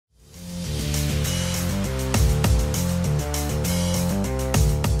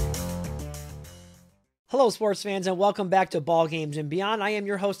Hello, sports fans, and welcome back to Ball Games and Beyond. I am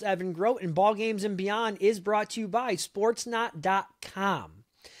your host, Evan Groat, and Ball Games and Beyond is brought to you by Sportsnaut.com.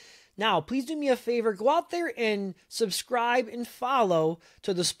 Now, please do me a favor, go out there and subscribe and follow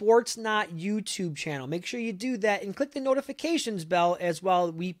to the Sportsnaut YouTube channel. Make sure you do that and click the notifications bell as well.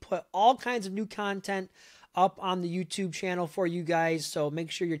 We put all kinds of new content up on the YouTube channel for you guys, so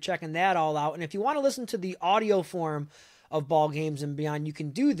make sure you're checking that all out. And if you want to listen to the audio form of Ball Games and Beyond, you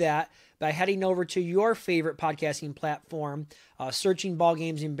can do that by heading over to your favorite podcasting platform, searching Ball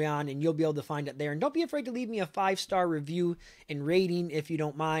Games and Beyond, and you'll be able to find it there. And don't be afraid to leave me a 5-star review and rating if you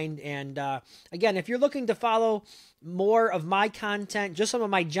don't mind. And again, if you're looking to follow more of my content, just some of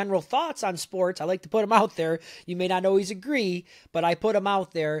my general thoughts on sports, I like to put them out there. You may not always agree, but I put them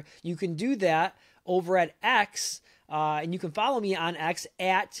out there. You can do that over at X, and you can follow me on X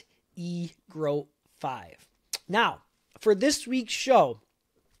at egroat5. Now, for this week's show,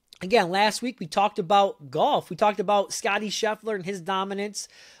 again, last week we talked about golf. We talked about Scottie Scheffler and his dominance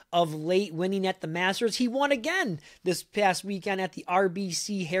of late winning at the Masters. He won again this past weekend at the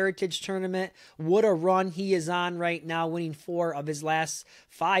RBC Heritage Tournament. What a run he is on right now, winning 4 of his last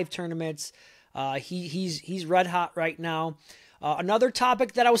 5 tournaments. He's red hot right now. Another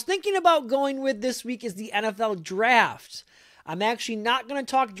topic that I was thinking about going with this week is the NFL Draft. I'm actually not going to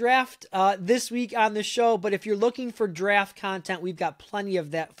talk draft this week on the show, but if you're looking for draft content, we've got plenty of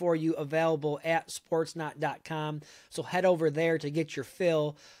that for you available at sportsnaut.com. So head over there to get your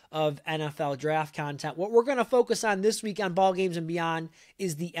fill of NFL draft content. What we're going to focus on this week on Ball Games and Beyond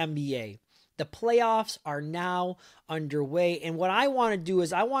is the NBA. The playoffs are now underway, and what I want to do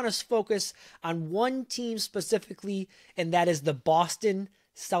is I want us to focus on one team specifically, and that is the Boston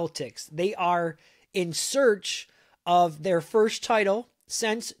Celtics. They are in search of their first title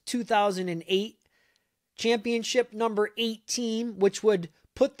since 2008, championship number 18, which would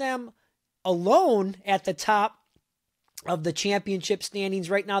put them alone at the top of the championship standings.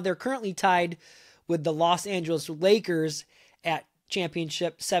 Right now, they're currently tied with the Los Angeles Lakers at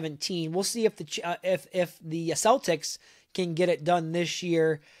championship 17. We'll see if the Celtics can get it done this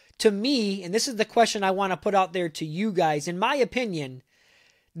year. To me, and this is the question I want to put out there to you guys, in my opinion,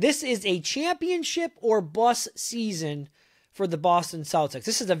 this is a championship or bust season for the Boston Celtics.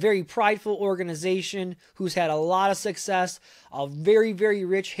 This is a very prideful organization who's had a lot of success, a very, very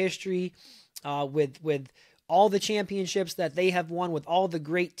rich history with all the championships that they have won, with all the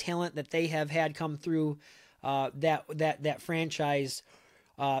great talent that they have had come through that franchise.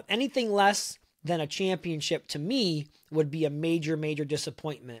 Anything less than a championship to me would be a major, major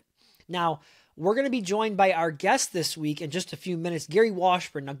disappointment. Now, we're going to be joined by our guest this week in just a few minutes, Gary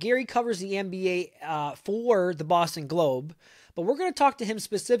Washburn. Now, Gary covers the NBA for the Boston Globe, but we're going to talk to him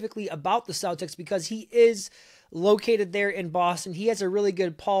specifically about the Celtics because he is located there in Boston. He has a really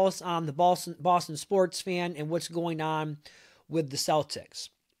good pulse on the Boston sports fan and what's going on with the Celtics.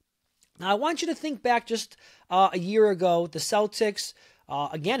 Now, I want you to think back just a year ago. The Celtics,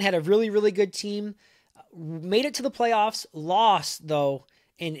 again, had a really, really good team, made it to the playoffs, lost, though,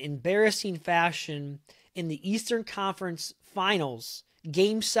 in embarrassing fashion in the Eastern Conference Finals,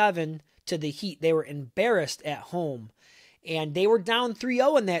 Game 7 to the Heat. They were embarrassed at home, and they were down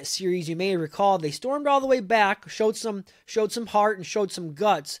 3-0 in that series. You may recall they stormed all the way back, showed some heart and showed some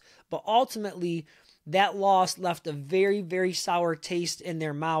guts, but ultimately that loss left a very, very sour taste in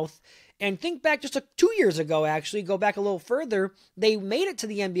their mouth. And think back just 2 years ago, actually, go back a little further, they made it to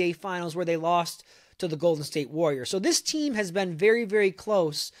the NBA Finals where they lost to the Golden State Warriors. So this team has been very, very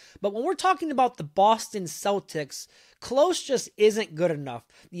close. But when we're talking about the Boston Celtics, close just isn't good enough.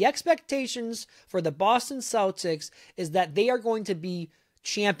 The expectations for the Boston Celtics is that they are going to be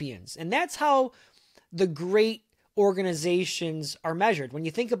champions. And that's how the great organizations are measured. When you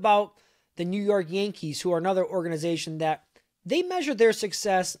think about the New York Yankees, who are another organization that they measure their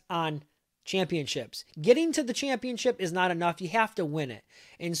success on championships. Getting to the championship is not enough. You have to win it.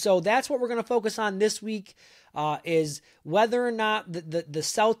 And so that's what we're going to focus on this week, is whether or not the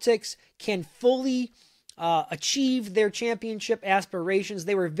Celtics can fully achieve their championship aspirations.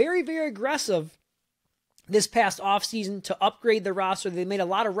 They were very, very aggressive this past offseason to upgrade the roster. They made a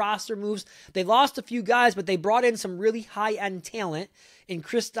lot of roster moves. They lost a few guys, but they brought in some really high-end talent in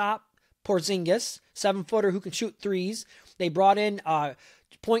Kristaps Porzingis, 7-footer who can shoot threes. They brought in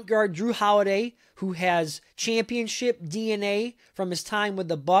point guard Drew Holiday, who has championship DNA from his time with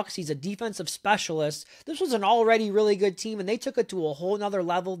the Bucks. He's a defensive specialist. This was an already really good team, and they took it to a whole nother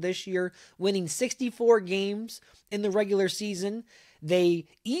level this year, winning 64 games in the regular season. They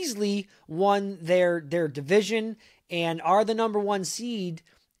easily won their division and are the number 1 seed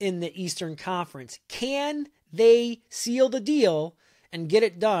in the Eastern Conference. Can they seal the deal and get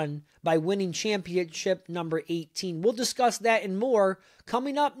it done by winning championship number 18. We'll discuss that and more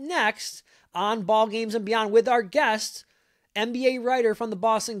coming up next on Ball Games and Beyond with our guest, NBA writer from the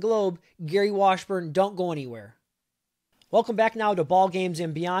Boston Globe, Gary Washburn. Don't go anywhere. Welcome back now to Ball Games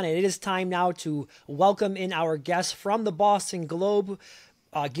and Beyond, and it is time now to welcome in our guest from the Boston Globe.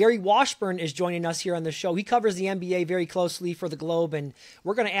 Gary Washburn is joining us here on the show. He covers the NBA very closely for the Globe, and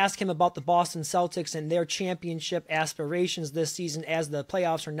we're going to ask him about the Boston Celtics and their championship aspirations this season as the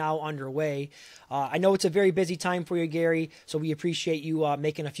playoffs are now underway. I know it's a very busy time for you, Gary, so we appreciate you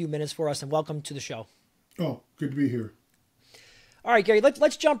making a few minutes for us, and welcome to the show. Oh, good to be here. All right, Gary,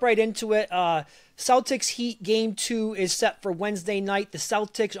 let's jump right into it. Celtics Heat Game 2 is set for Wednesday night. The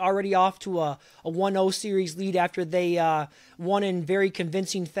Celtics already off to a 1-0 series lead after they won in very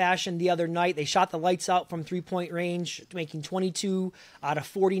convincing fashion the other night. They shot the lights out from three-point range, making 22 out of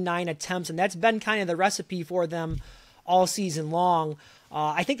 49 attempts, and that's been kind of the recipe for them all season long.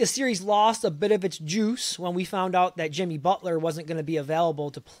 I think the series lost a bit of its juice when we found out that Jimmy Butler wasn't going to be available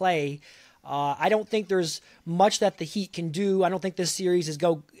to play. I don't think there's much that the Heat can do. I don't think this series is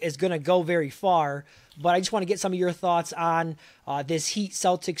going to go very far. But I just want to get some of your thoughts on this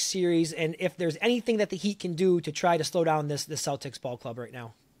Heat-Celtics series and if there's anything that the Heat can do to try to slow down this Celtics ball club right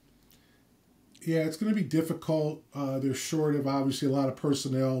now. Yeah, it's going to be difficult. They're short of, obviously, a lot of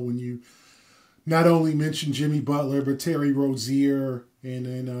personnel when you not only mention Jimmy Butler, but Terry Rozier and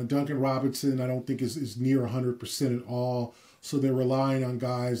then Duncan Robinson, I don't think is near 100% at all. So they're relying on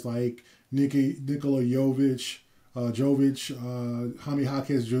guys like Nikola Jovic, Jaime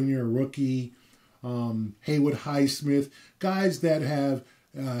Jaquez Jr., a rookie, Haywood Highsmith, guys that have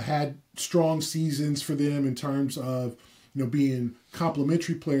had strong seasons for them in terms of being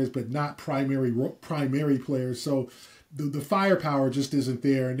complementary players, but not primary players. So the firepower just isn't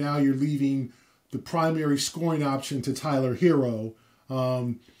there. And now you're leaving the primary scoring option to Tyler Hero,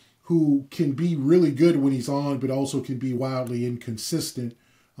 who can be really good when he's on, but also can be wildly inconsistent.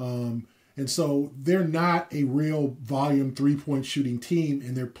 And so they're not a real volume three-point shooting team,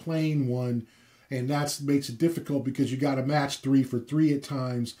 and they're playing one, and that makes it difficult because you got to match 3 for 3 at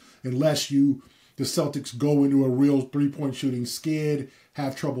times unless the Celtics go into a real three-point shooting skid,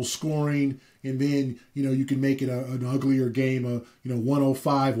 have trouble scoring, and then, you can make it an uglier game,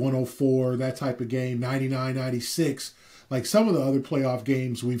 105, 104, that type of game, 99, 96, like some of the other playoff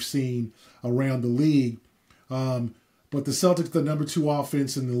games we've seen around the league. But the Celtics, the number 2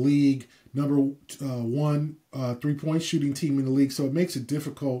 offense in the league, number 1 three-point shooting team in the league, so it makes it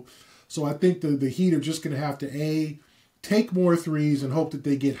difficult. So I think the Heat are just going to have to, A, take more threes and hope that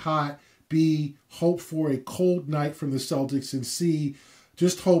they get hot, B, hope for a cold night from the Celtics, and C,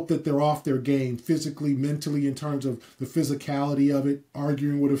 just hope that they're off their game physically, mentally, in terms of the physicality of it,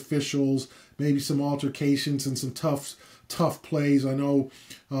 arguing with officials, maybe some altercations and some tough plays. I know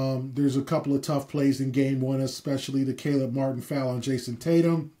there's a couple of tough plays in Game 1, especially the Caleb Martin foul on Jayson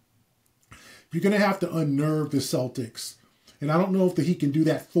Tatum. You're going to have to unnerve the Celtics. And I don't know if the Heat can do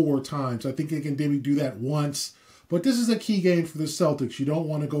that 4 times. I think they can maybe do that once. But this is a key game for the Celtics. You don't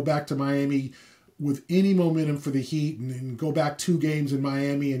want to go back to Miami with any momentum for the Heat and go back 2 games in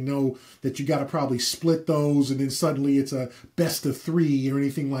Miami and know that you got to probably split those and then suddenly it's a best of 3 or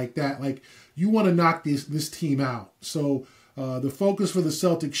anything like that. Like, you want to knock this team out. So the focus for the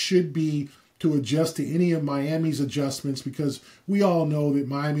Celtics should be to adjust to any of Miami's adjustments, because we all know that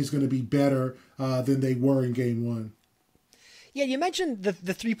Miami's going to be better than they were in Game 1. Yeah, you mentioned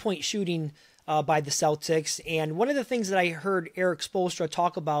the three-point shooting by the Celtics, and one of the things that I heard Eric Spoelstra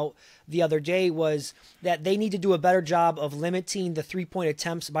talk about the other day was that they need to do a better job of limiting the three-point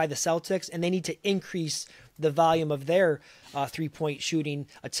attempts by the Celtics, and they need to increase the volume of their three-point shooting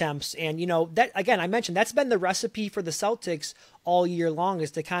attempts. And, that, again, I mentioned that's been the recipe for the Celtics all year long,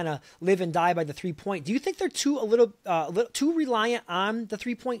 is to kind of live and die by the three-point. Do you think they're a little too reliant on the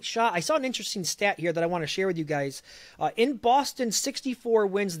three-point shot? I saw an interesting stat here that I want to share with you guys. In Boston's 64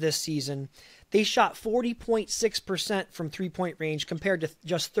 wins this season, they shot 40.6% from three-point range compared to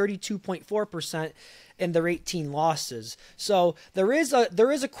just 32.4% in their 18 losses. So there is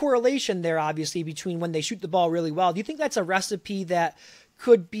a correlation there, obviously, between when they shoot the ball really well. Do you think that's a recipe that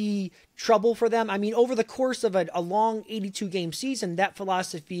could be trouble for them? I mean, over the course of a long 82-game season, that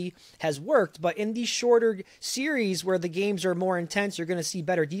philosophy has worked. But in these shorter series where the games are more intense, you're going to see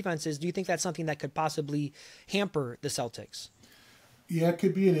better defenses. Do you think that's something that could possibly hamper the Celtics? Yeah, it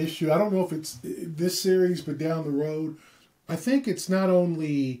could be an issue. I don't know if it's this series, but down the road, I think it's not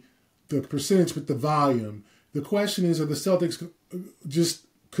only the percentage, but the volume. The question is, are the Celtics just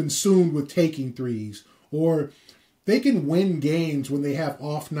consumed with taking threes? Or they can win games when they have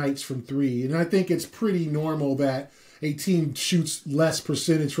off nights from three. And I think it's pretty normal that a team shoots less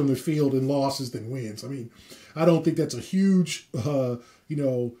percentage from the field in losses than wins. I mean, I don't think that's a huge,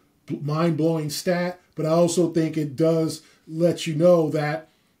 mind-blowing stat, but I also think it does let you know that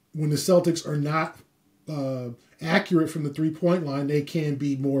when the Celtics are not accurate from the three-point line, they can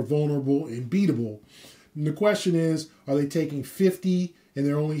be more vulnerable and beatable. And the question is, are they taking 50 and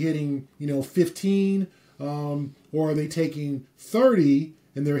they're only hitting, 15? Or are they taking 30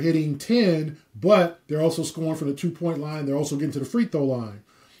 and they're hitting 10, but they're also scoring from the 2-point line. They're also getting to the free throw line.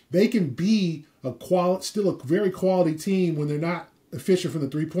 They can be still a very quality team when they're not efficient from the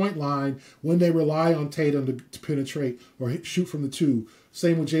 3-point line, when they rely on Tatum to penetrate or shoot from the 2.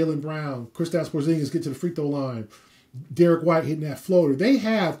 Same with Jaylen Brown. Kristaps Porzingis get to the free throw line. Derek White hitting that floater. They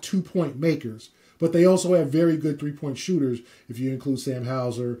have 2-point makers, but they also have very good 3-point shooters if you include Sam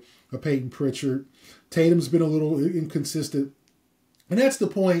Hauser or Peyton Pritchard. Tatum's been a little inconsistent. And that's the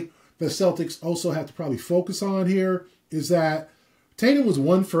point the Celtics also have to probably focus on here, is that Tatum was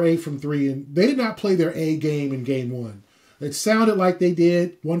 1 for 8 from 3, and they did not play their A game in game 1. It sounded like they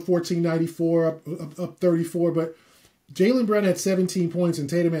did, 114-94, up 34, but Jaylen Brown had 17 points and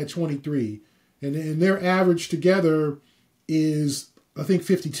Tatum had 23. And their average together is, I think,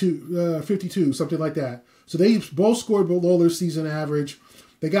 52, something like that. So they both scored below their season average.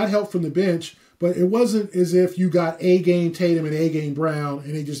 They got help from the bench, but it wasn't as if you got A-game Tatum and A-game Brown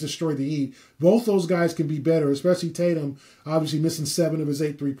and they just destroyed the Heat. Both those guys can be better, especially Tatum, obviously missing 7 of his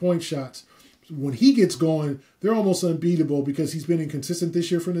 8 3-point shots. When he gets going, they're almost unbeatable because he's been inconsistent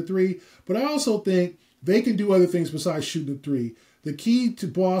this year from the 3. But I also think they can do other things besides shooting the 3. The key to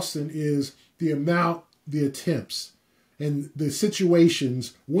Boston is the amount, the attempts, and the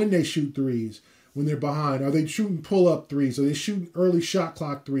situations when they shoot threes, when they're behind. Are they shooting pull-up threes? Are they shooting early shot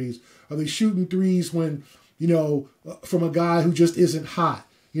clock threes? Are they shooting threes when, from a guy who just isn't hot?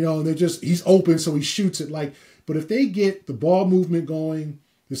 And he's open, so he shoots it. But if they get the ball movement going,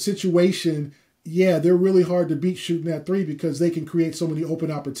 the situation, they're really hard to beat shooting that 3 because they can create so many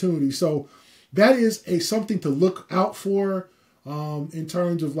open opportunities. So that is something to look out for in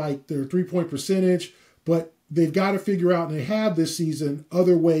terms of their 3-point percentage. But they've got to figure out, and they have this season,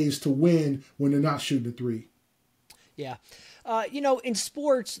 other ways to win when they're not shooting the 3. Yeah. In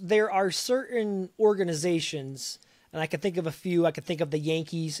sports, there are certain organizations, and I can think of a few. I can think of the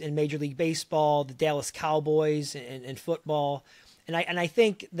Yankees in Major League Baseball, the Dallas Cowboys in football. And I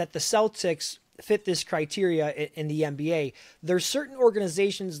think that the Celtics fit this criteria in the NBA. There's certain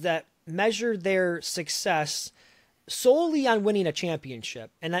organizations that measure their success solely on winning a championship.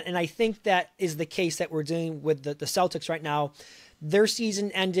 And I think that is the case that we're dealing with the Celtics right now. Their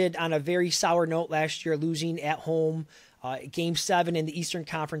season ended on a very sour note last year, losing at home Game 7 in the Eastern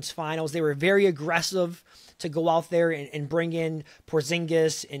Conference Finals. They were very aggressive to go out there and bring in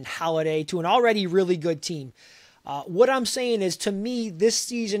Porzingis and Holiday to an already really good team. What I'm saying is, to me, this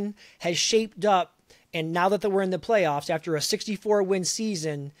season has shaped up, and now that we're in the playoffs, after a 64-win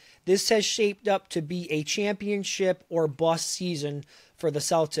season, this has shaped up to be a championship or bust season for the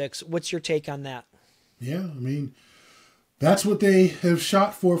Celtics. What's your take on that? Yeah, that's what they have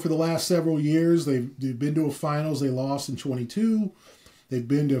shot for the last several years. They've been to a finals. They lost in 22. They've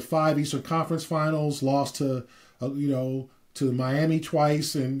been to 5 Eastern Conference Finals, lost to Miami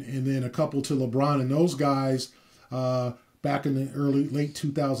twice, and then a couple to LeBron and those guys back in the late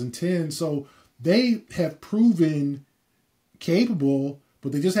 2010. So they have proven capable,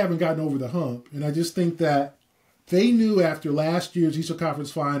 but they just haven't gotten over the hump. And I just think that they knew after last year's Eastern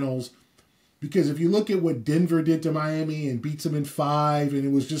Conference Finals, because if you look at what Denver did to Miami and beats them in 5, and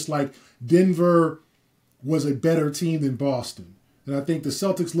it was just like Denver was a better team than Boston. And I think the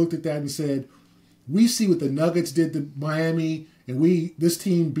Celtics looked at that and said, we see what the Nuggets did to Miami, and this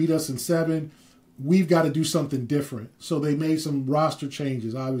team beat us in 7. We've got to do something different. So they made some roster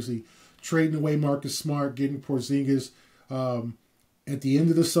changes, obviously trading away Marcus Smart, getting Porzingis, at the end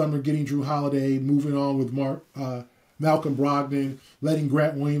of the summer, getting Drew Holiday, moving on with Malcolm Brogdon, letting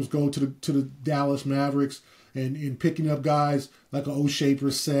Grant Williams go to the Dallas Mavericks, and picking up guys like O'Shea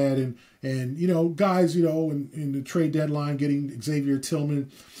Brissett and guys in the trade deadline, getting Xavier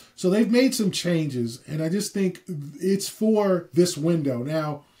Tillman. So they've made some changes, and I just think it's for this window.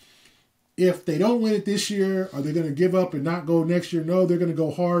 Now, if they don't win it this year, are they going to give up and not go next year? No, they're going to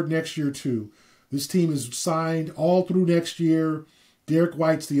go hard next year too. This team is signed all through next year. Derek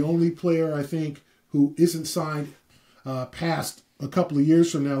White's the only player, I think, who isn't signed past a couple of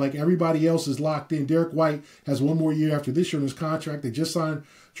years from now. Like everybody else is locked in. Derek White has 1 more year after this year in his contract. They just signed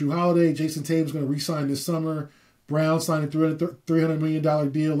Drew Holiday. Jayson Tatum's going to re-sign this summer. Brown signed a $300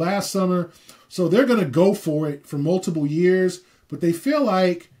 million deal last summer. So they're going to go for it for multiple years, but they feel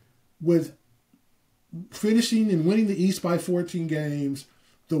like with finishing and winning the East by 14 games,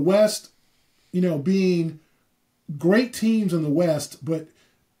 the West, being great teams in the West, but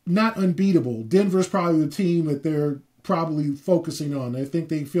not unbeatable. Denver's probably the team that they're probably focusing on. I think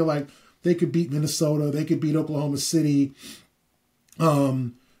they feel like they could beat Minnesota. They could beat Oklahoma City.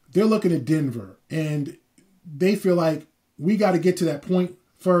 They're looking at Denver, and they feel like we got to get to that point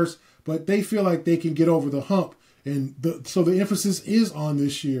first, but they feel like they can get over the hump. And so the emphasis is on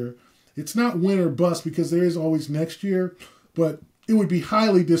this year. It's not win or bust because there is always next year, but it would be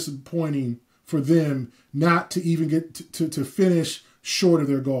highly disappointing for them not to even get to finish short of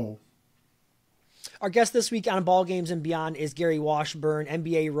their goal. Our guest this week on Ball Games and Beyond is Gary Washburn,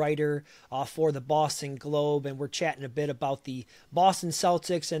 NBA writer for the Boston Globe, and we're chatting a bit about the Boston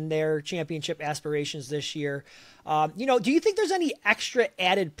Celtics and their championship aspirations this year. Do you think there's any extra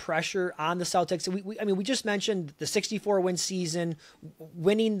added pressure on the Celtics? We just mentioned the 64-win season,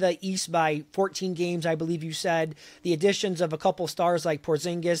 winning the East by 14 games, I believe you said, the additions of a couple stars like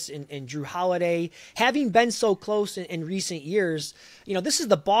Porzingis and Drew Holiday, having been so close in recent years. This is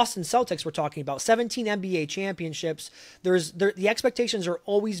the Boston Celtics we're talking about, 17 NBA championships. The expectations are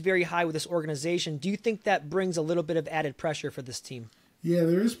always very high with this organization. Do you think that brings a little bit of added pressure for this team? Yeah,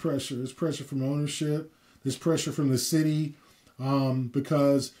 there is pressure. There's pressure from ownership. There's pressure from the city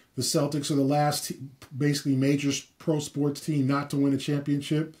because the Celtics are the last basically major pro sports team not to win a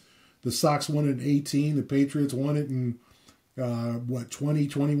championship. The Sox won it in 18. The Patriots won it in 20,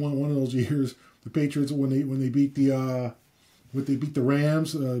 21, one of those years. The Patriots when they beat the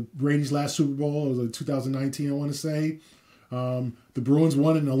Rams, Brady's last Super Bowl. It was 2019, I want to say. The Bruins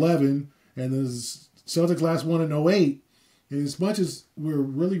won in 11, and the Celtics last won in 08. And as much as we're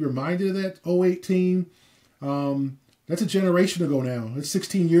really reminded of that 08 team, that's a generation ago now. It's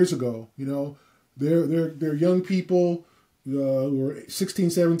 16 years ago. They're young people who were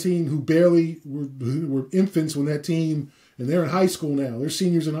 16, 17 who barely were infants when that team, and they're in high school now. They're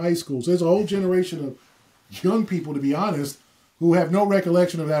seniors in high school. So there's a whole generation of young people, to be honest, who have no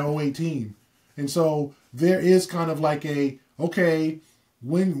recollection of that 08 team. And so there is kind of like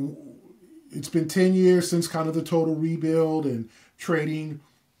when it's been 10 years since kind of the total rebuild and trading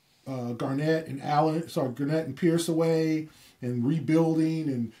Garnett and Pierce away and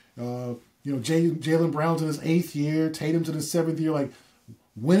rebuilding and Jaylen Brown's in his 8th year, Tatum's in his 7th year. Like,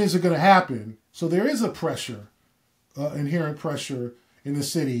 when is it going to happen? So there is a pressure, inherent pressure in the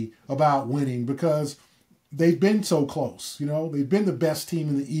city about winning because they've been so close. They've been the best team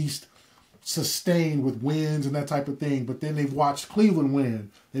in the East, sustained with wins and that type of thing. But then they've watched Cleveland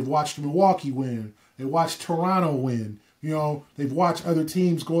win. They've watched Milwaukee win. They watched Toronto win. They've watched other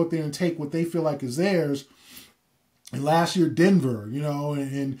teams go out there and take what they feel like is theirs. And last year, Denver,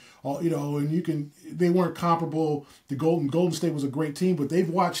 and they weren't comparable. The Golden State was a great team, but they've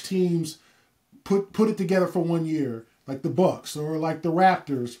watched teams put it together for 1 year, like the Bucks or like the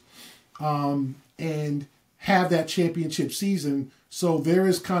Raptors, and have that championship season. So there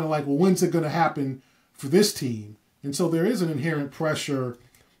is kind of like, well, when's it going to happen for this team? And so there is an inherent pressure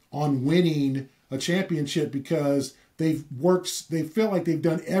on winning a championship because they feel like they've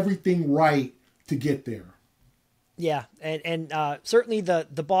done everything right to get there. Yeah, and certainly the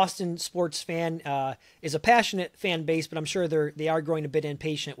Boston sports fan is a passionate fan base, but I'm sure they are growing a bit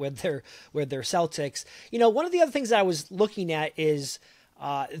impatient with their Celtics. One of the other things that I was looking at is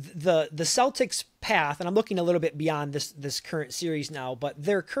the Celtics' path, and I'm looking a little bit beyond this current series now, but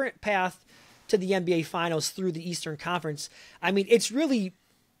their current path to the NBA Finals through the Eastern Conference. It's really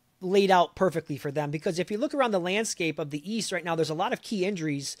laid out perfectly for them because if you look around the landscape of the East right now, there's a lot of key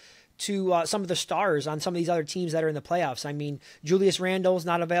injuries to some of the stars on some of these other teams that are in the playoffs. Julius Randle's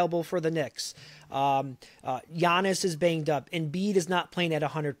not available for the Knicks. Giannis is banged up. Embiid is not playing at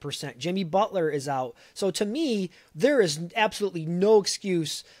 100%. Jimmy Butler is out. So to me, there is absolutely no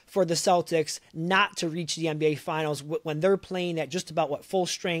excuse for the Celtics not to reach the NBA Finals when they're playing at just about full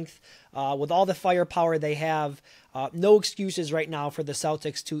strength with all the firepower they have. No excuses right now for the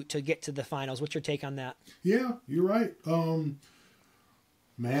Celtics to get to the finals. What's your take on that? Yeah, you're right.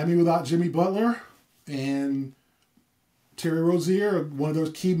 Miami without Jimmy Butler and Terry Rozier, one of those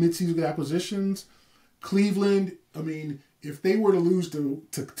key midseason acquisitions. Cleveland, if they were to lose to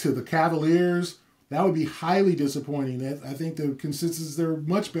the Cavaliers, that would be highly disappointing. I think the consensus is they're a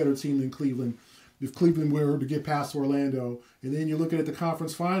much better team than Cleveland if Cleveland were to get past Orlando. And then you're looking at the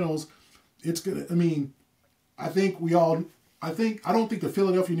conference finals, it's going to, I don't think the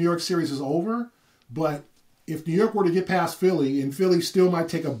Philadelphia-New York series is over, but if New York were to get past Philly, and Philly still might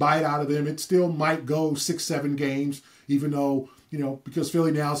take a bite out of them, it still might go 6-7 games, even though, because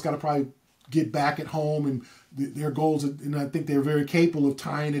Philly now has got to probably get back at home and their goals, and I think they're very capable of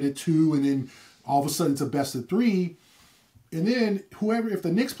tying it at 2, and then all of a sudden it's a best of 3. And then if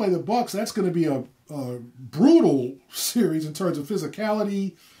the Knicks play the Bucks, that's going to be a brutal series in terms of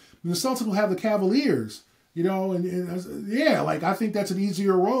physicality. And the Celtics will have the Cavaliers, I think that's an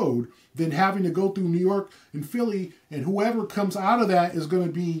easier road than having to go through New York and Philly, and whoever comes out of that is going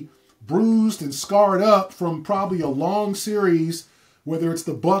to be bruised and scarred up from probably a long series, whether it's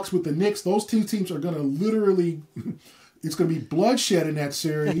the Bucks with the Knicks. Those two teams are going to literally, it's going to be bloodshed in that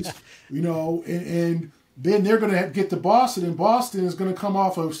series, and then they're going to get to Boston, and Boston is going to come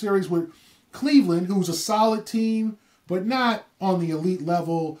off a series with Cleveland, who's a solid team, but not on the elite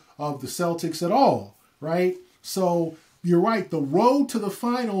level of the Celtics at all, right? So you're right. The road to the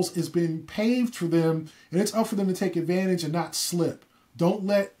finals has been paved for them, and it's up for them to take advantage and not slip. Don't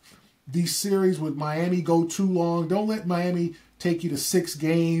let these series with Miami go too long. Don't let Miami take you to 6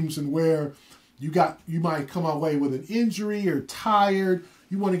 games and where you might come away with an injury or tired.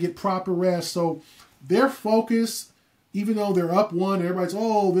 You want to get proper rest. So their focus, even though they're up 1, everybody's,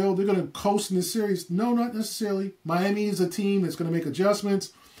 they're going to coast in the series. No, not necessarily. Miami is a team that's going to make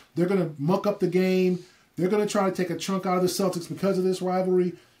adjustments. They're going to muck up the game. They're going to try to take a chunk out of the Celtics because of this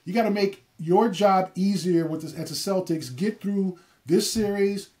rivalry. You got to make your job easier with this, as the Celtics. Get through this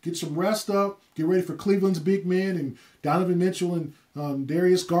series, get some rest up, get ready for Cleveland's big men and Donovan Mitchell and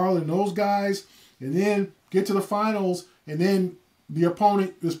Darius Garland and those guys, and then get to the finals, and then the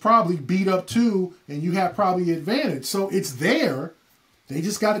opponent is probably beat up too, and you have probably the advantage. So it's there. They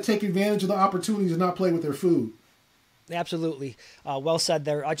just got to take advantage of the opportunities and not play with their food. Absolutely. Well said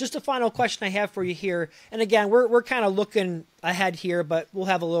there. Just a final question I have for you here. And again, we're kind of looking ahead here, but we'll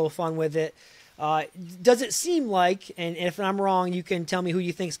have a little fun with it. Does it seem like, and if I'm wrong, you can tell me who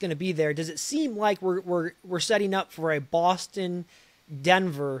you think is going to be there. Does it seem like we're setting up for a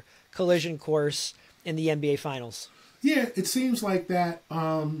Boston-Denver collision course in the NBA Finals? Yeah, it seems like that.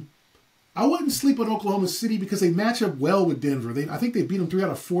 I wouldn't sleep on Oklahoma City because they match up well with Denver. I think they beat them 3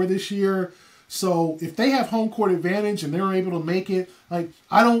 out of 4 this year. So if they have home court advantage and they're able to make it,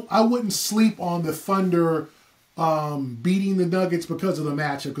 I wouldn't sleep on the Thunder beating the Nuggets because of the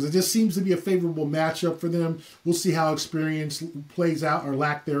matchup, because it just seems to be a favorable matchup for them. We'll see how experience plays out, or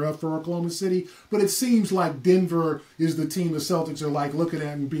lack thereof, for Oklahoma City. But it seems like Denver is the team the Celtics are looking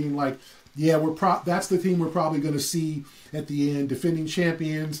at and being like, yeah, that's the team we're probably going to see at the end. Defending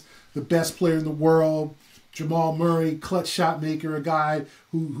champions, the best player in the world, Jamal Murray, clutch shot maker, a guy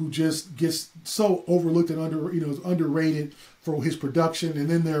who just gets so overlooked and is underrated for his production, and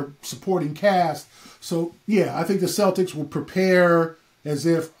then their supporting cast. So yeah, I think the Celtics will prepare as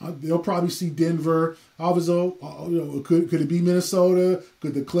if they'll probably see Denver. Obviously, could it be Minnesota?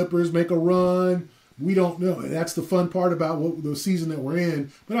 Could the Clippers make a run? We don't know. That's the fun part about the season that we're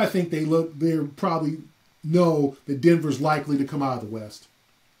in. But I think they probably know that Denver's likely to come out of the West.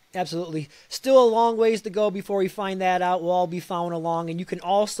 Absolutely. Still a long ways to go before we find that out. We'll all be following along. And you can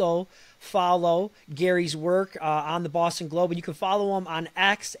also follow Gary's work on the Boston Globe. And you can follow him on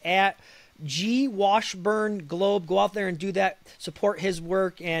X at Washburn Globe. Go out there and do that. Support his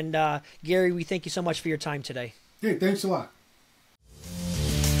work. And Gary, we thank you so much for your time today. Hey, thanks a lot.